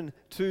turn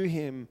to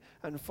him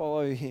and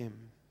follow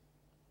him.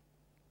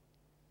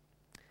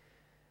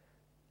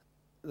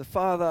 the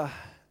father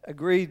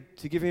agreed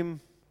to give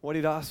him what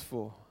he'd asked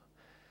for.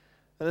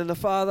 And then the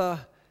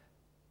father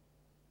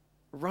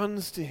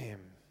runs to him.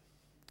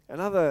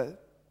 Another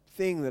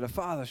thing that a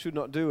father should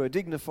not do, a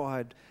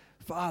dignified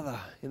father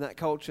in that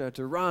culture,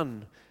 to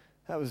run,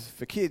 that was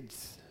for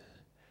kids.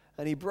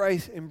 And he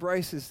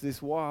embraces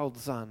this wild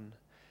son.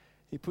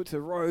 He puts a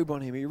robe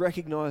on him. He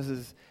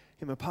recognizes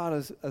him a part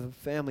of the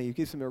family. He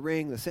gives him a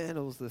ring, the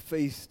sandals, the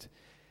feast.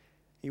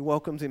 He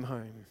welcomes him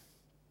home.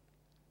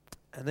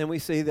 And then we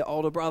see the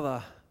older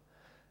brother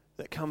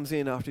that comes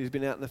in after he's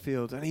been out in the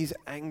fields, and he's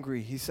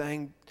angry. He's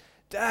saying,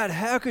 Dad,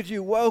 how could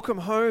you welcome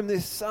home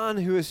this son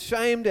who has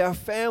shamed our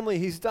family?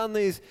 He's done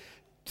these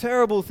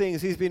terrible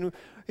things.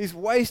 He's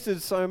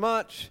wasted so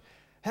much.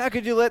 How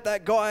could you let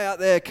that guy out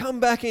there come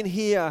back in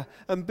here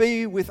and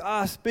be with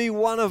us, be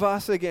one of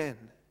us again?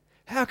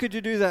 How could you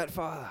do that,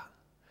 Father?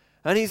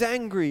 And he's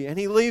angry, and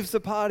he leaves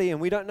the party,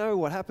 and we don't know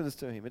what happens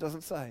to him. It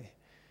doesn't say.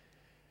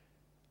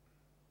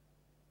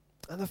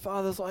 And the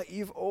father's like,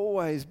 you've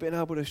always been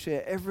able to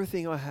share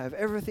everything I have.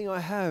 Everything I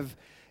have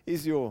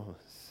is yours.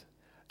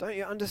 Don't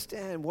you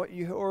understand what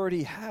you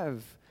already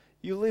have?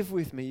 You live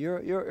with me.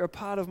 You're a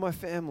part of my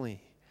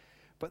family.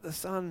 But the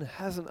son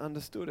hasn't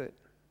understood it.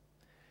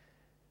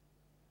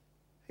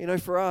 You know,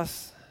 for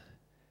us,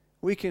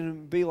 we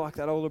can be like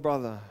that older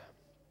brother.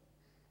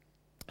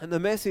 And the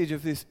message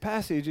of this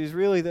passage is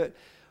really that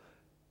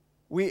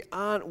we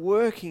aren't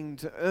working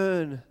to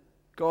earn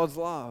God's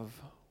love.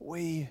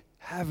 We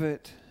have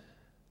it.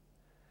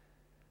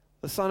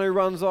 The son who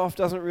runs off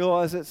doesn't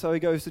realize it, so he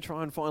goes to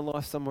try and find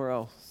life somewhere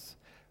else.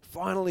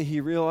 Finally, he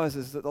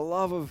realizes that the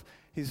love of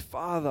his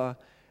father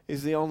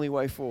is the only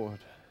way forward,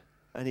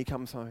 and he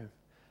comes home.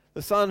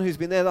 The son who's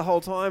been there the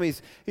whole time,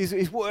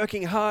 he's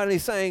working hard, and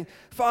he's saying,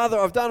 Father,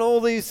 I've done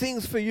all these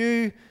things for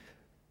you.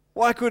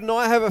 Why couldn't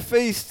I have a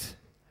feast?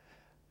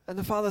 And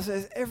the father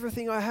says,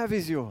 everything I have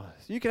is yours.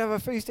 You can have a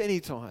feast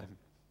anytime.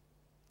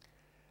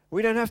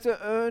 We don't have to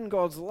earn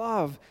God's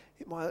love.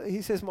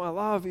 He says, my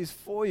love is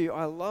for you.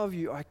 I love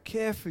you. I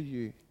care for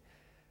you.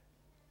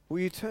 Will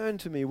you turn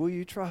to me? Will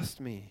you trust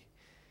me?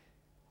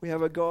 We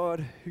have a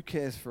God who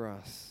cares for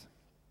us.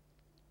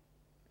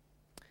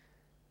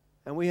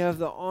 And we have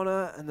the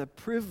honor and the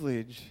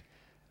privilege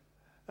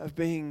of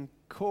being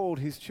called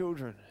his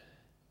children.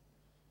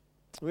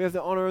 We have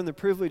the honor and the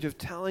privilege of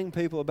telling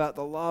people about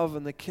the love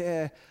and the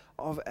care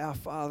of our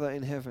Father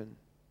in heaven.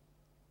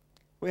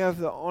 We have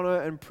the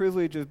honor and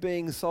privilege of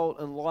being salt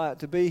and light,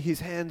 to be his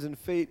hands and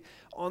feet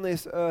on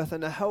this earth,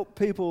 and to help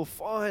people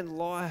find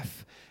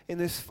life in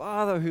this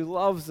Father who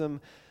loves them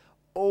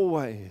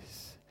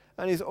always.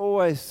 And he's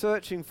always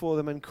searching for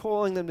them and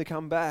calling them to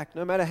come back,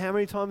 no matter how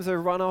many times they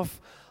run off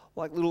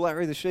like little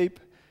Larry the sheep.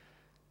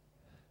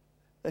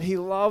 That he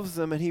loves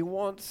them and he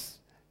wants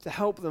to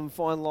help them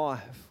find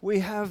life. We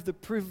have the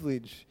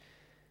privilege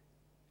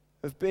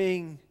of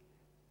being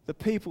the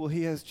people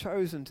he has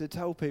chosen to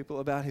tell people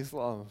about his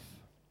love.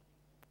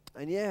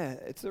 And yeah,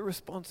 it's a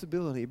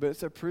responsibility, but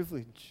it's a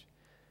privilege.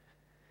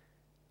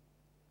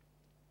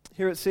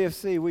 Here at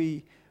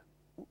CFC,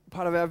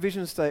 part of our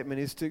vision statement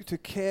is to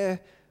care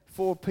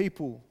for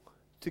people,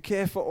 to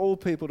care for all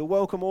people, to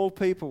welcome all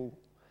people,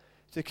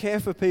 to care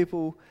for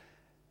people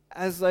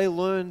as they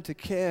learn to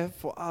care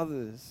for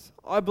others.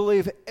 I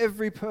believe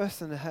every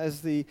person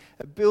has the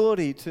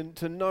ability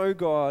to know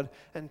God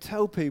and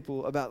tell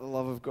people about the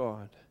love of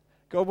God.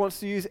 God wants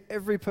to use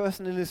every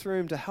person in this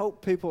room to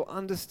help people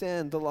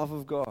understand the love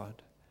of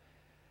God.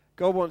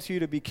 God wants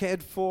you to be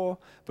cared for,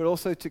 but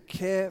also to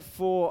care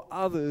for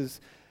others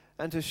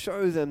and to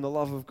show them the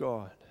love of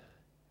God.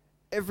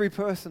 Every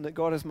person that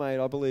God has made,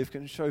 I believe,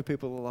 can show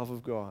people the love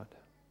of God.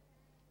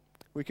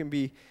 We can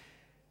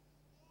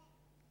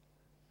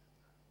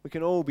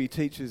all be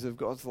teachers of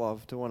God's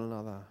love to one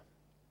another.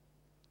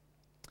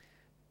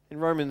 In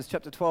Romans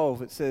chapter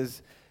 12, it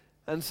says,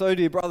 and so,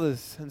 dear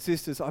brothers and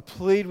sisters, I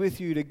plead with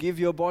you to give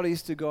your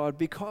bodies to God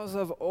because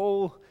of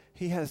all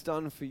he has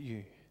done for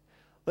you.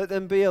 Let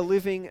them be a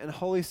living and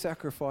holy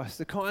sacrifice,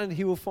 the kind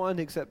he will find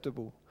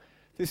acceptable.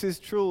 This is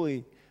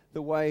truly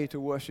the way to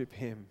worship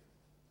him.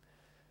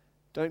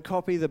 Don't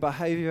copy the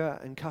behavior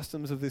and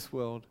customs of this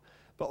world,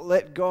 but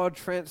let God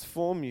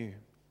transform you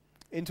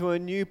into a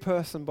new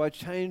person by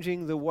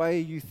changing the way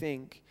you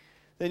think.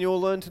 Then you'll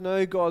learn to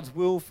know God's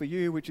will for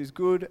you, which is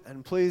good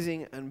and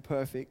pleasing and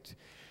perfect.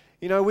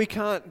 You know, we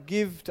can't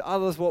give to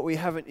others what we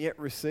haven't yet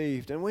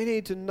received, and we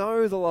need to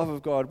know the love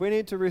of God. We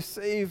need to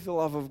receive the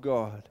love of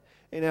God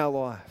in our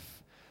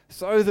life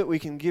so that we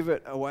can give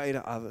it away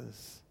to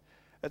others.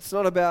 It's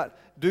not about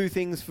do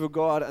things for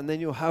God and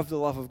then you'll have the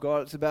love of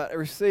God. It's about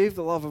receive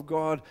the love of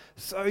God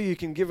so you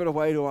can give it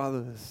away to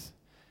others.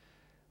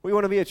 We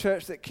want to be a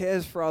church that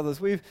cares for others.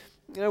 We're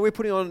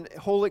putting on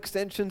hall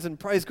extensions, and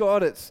praise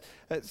God, it's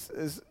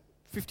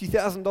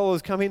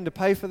 $50,000 come in to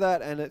pay for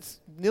that, and it's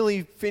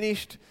nearly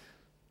finished,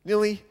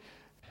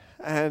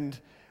 and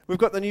we've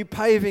got the new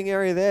paving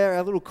area there,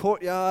 our little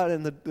courtyard,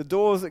 and the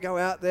doors that go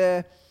out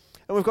there,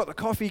 and we've got the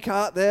coffee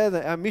cart there,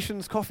 our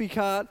missions coffee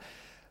cart.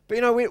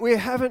 But we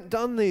haven't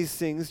done these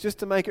things just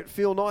to make it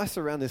feel nice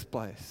around this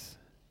place.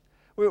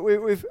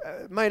 we've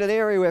made an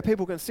area where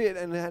people can sit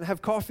and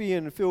have coffee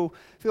and feel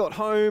at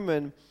home,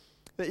 and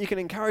that you can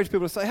encourage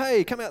people to say,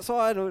 hey, come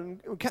outside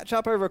and we'll catch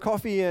up over a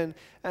coffee and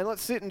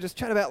let's sit and just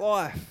chat about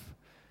life.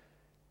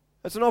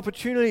 It's an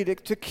opportunity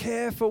to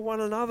care for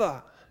one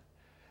another.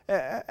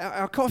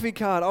 Our coffee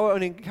cart, I want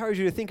to encourage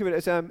you to think of it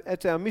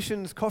as our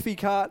missions coffee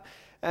cart,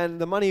 and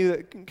the money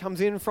that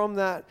comes in from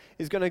that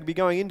is going to be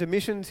going into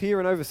missions here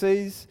and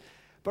overseas.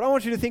 But I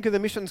want you to think of the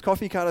missions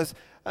coffee cart as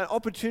an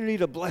opportunity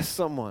to bless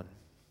someone.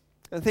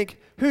 And think,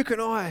 who can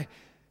I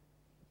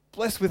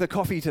bless with a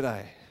coffee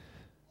today?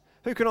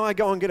 Who can I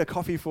go and get a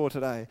coffee for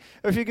today?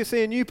 Or if you can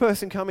see a new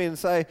person come in and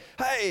say,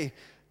 hey,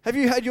 have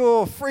you had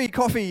your free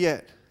coffee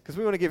yet? Because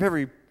we want to give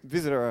every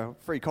visitor a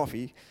free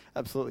coffee,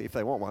 absolutely, if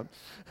they want one.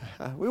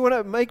 We want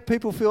to make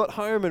people feel at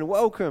home and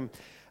welcome.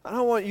 And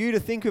I want you to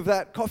think of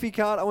that coffee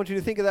cart, I want you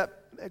to think of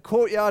that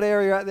courtyard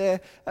area out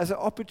there as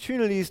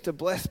opportunities to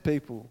bless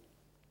people,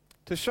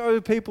 to show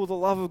people the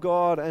love of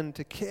God and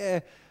to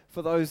care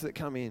for those that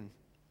come in.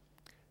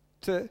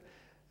 And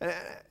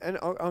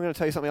I'm going to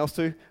tell you something else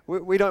too.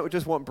 We don't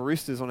just want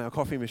baristas on our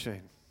coffee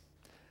machine.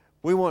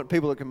 We want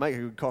people that can make a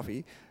good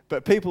coffee,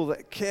 but people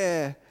that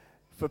care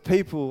for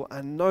people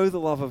and know the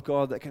love of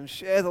God, that can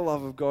share the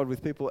love of God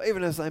with people,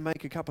 even as they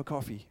make a cup of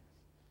coffee.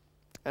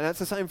 And that's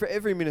the same for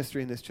every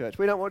ministry in this church.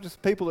 We don't want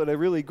just people that are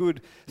really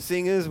good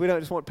singers. We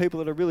don't just want people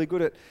that are really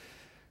good at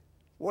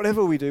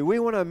whatever we do. We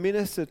want to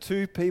minister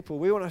to people.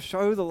 We want to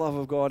show the love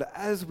of God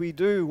as we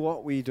do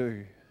what we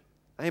do.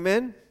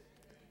 Amen?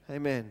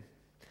 Amen.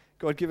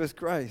 God, give us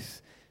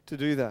grace to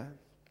do that.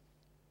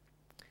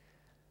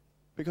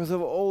 Because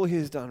of all He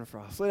has done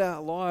for us. Let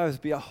our lives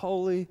be a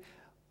holy,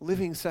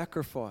 living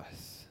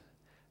sacrifice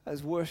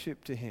as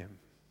worship to Him.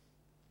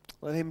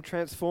 Let Him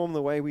transform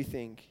the way we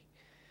think.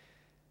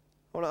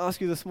 I want to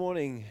ask you this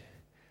morning,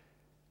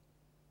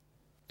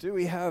 do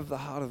we have the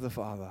heart of the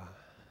Father?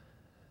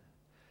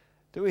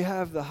 Do we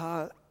have the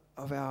heart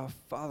of our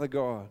Father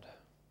God,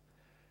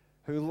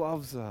 who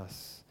loves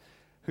us,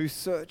 who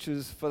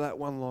searches for that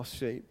one lost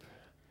sheep?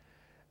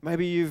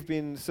 Maybe you've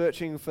been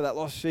searching for that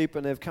lost sheep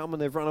and they've come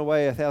and they've run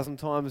away 1,000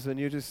 times and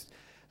you're just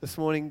this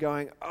morning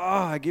going,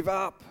 I give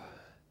up.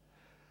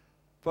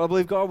 But I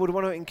believe God would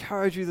want to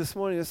encourage you this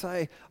morning to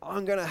say,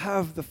 I'm going to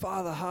have the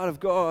Father heart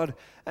of God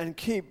and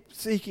keep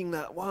seeking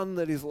that one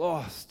that is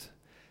lost.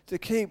 To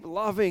keep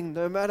loving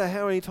no matter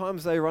how many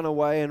times they run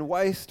away and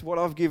waste what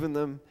I've given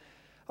them.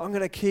 I'm going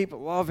to keep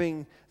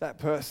loving that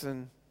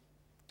person.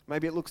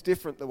 Maybe it looks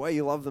different the way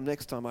you love them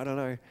next time, I don't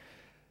know.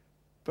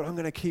 But I'm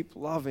going to keep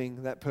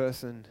loving that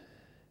person.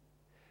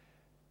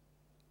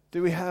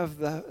 Do we have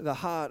the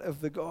heart of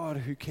the God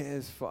who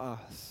cares for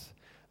us?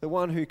 The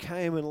one who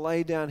came and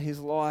laid down His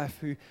life,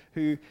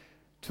 who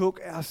took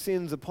our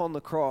sins upon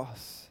the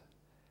cross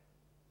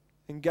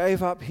and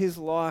gave up His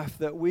life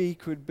that we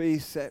could be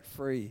set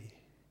free?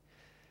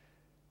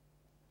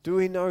 Do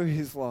we know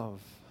His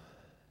love?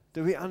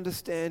 Do we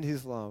understand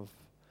His love?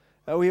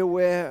 Are we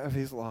aware of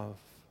His love?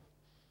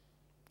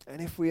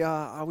 And if we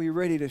are we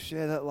ready to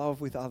share that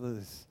love with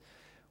others?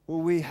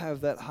 Will we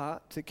have that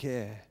heart to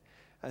care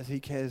as He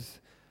cares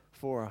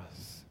for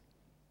us?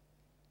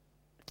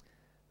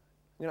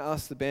 I'm going to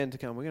ask the band to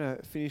come. We're going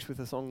to finish with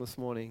a song this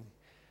morning.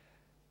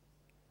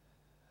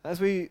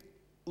 As we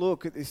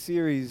look at this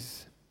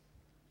series,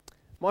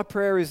 my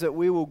prayer is that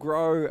we will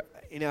grow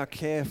in our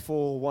care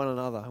for one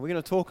another. We're going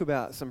to talk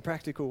about some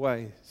practical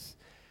ways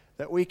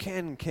that we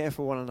can care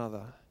for one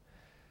another.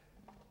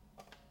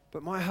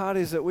 But my heart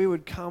is that we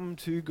would come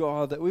to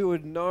God, that we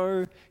would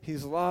know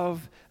His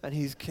love and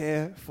His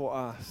care for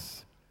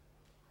us.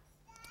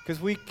 Because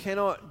we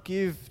cannot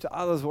give to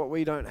others what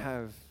we don't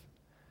have.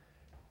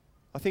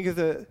 I think of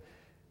the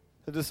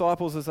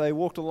disciples as they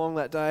walked along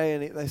that day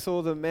and they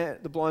saw the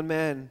blind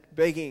man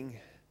begging,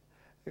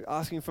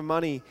 asking for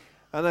money.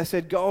 And they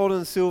said, gold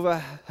and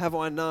silver have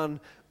I none,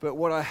 but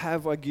what I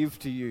have I give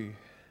to you.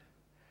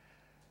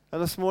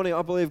 And this morning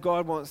I believe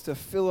God wants to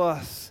fill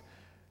us,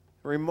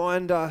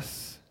 remind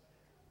us,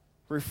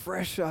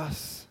 refresh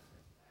us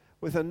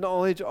with a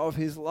knowledge of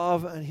His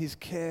love and His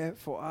care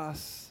for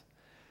us,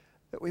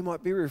 that we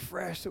might be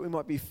refreshed, that we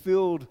might be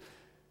filled,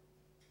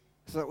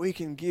 so that we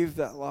can give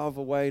that love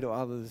away to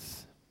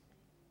others.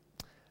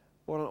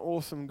 What an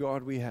awesome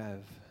God we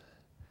have.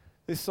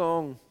 This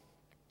song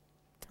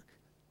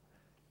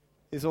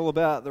is all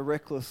about the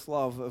reckless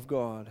love of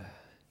God.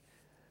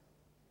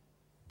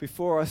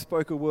 Before I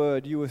spoke a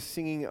word, you were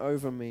singing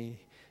over me.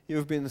 You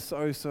have been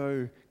so,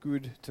 so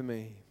good to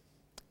me.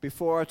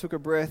 Before I took a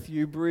breath,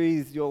 you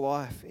breathed your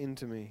life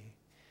into me.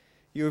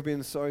 You have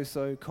been so,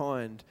 so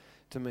kind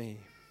to me.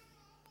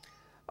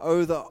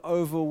 Oh, the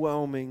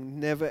overwhelming,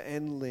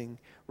 never-ending,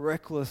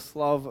 reckless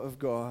love of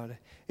God.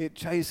 It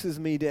chases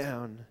me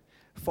down,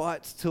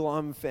 fights till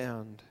I'm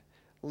found,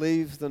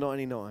 leaves the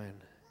 99.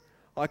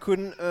 I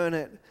couldn't earn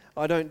it,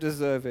 I don't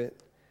deserve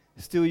it.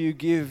 Still you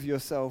give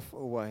yourself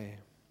away.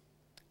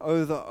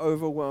 Oh, the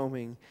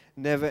overwhelming,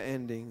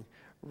 never-ending,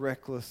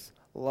 reckless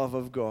love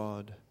of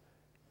God.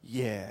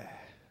 Yeah.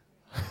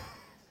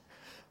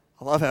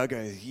 I love how it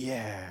goes,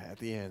 yeah, at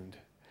the end.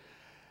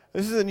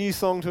 This is a new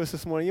song to us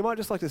this morning. You might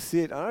just like to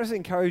sit. I just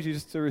encourage you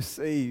just to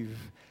receive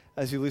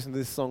as you listen to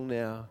this song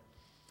now.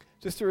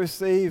 Just to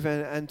receive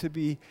and to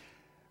be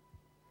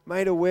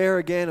made aware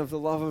again of the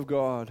love of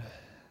God.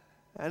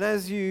 And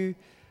as you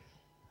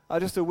are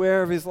just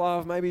aware of his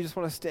love, maybe you just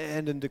want to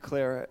stand and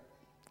declare it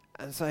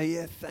and say,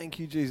 yeah, thank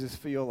you, Jesus,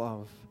 for your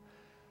love.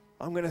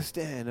 I'm going to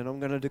stand and I'm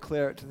going to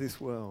declare it to this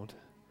world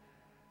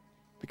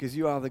because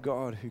you are the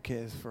God who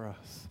cares for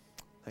us.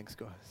 Thanks,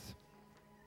 guys.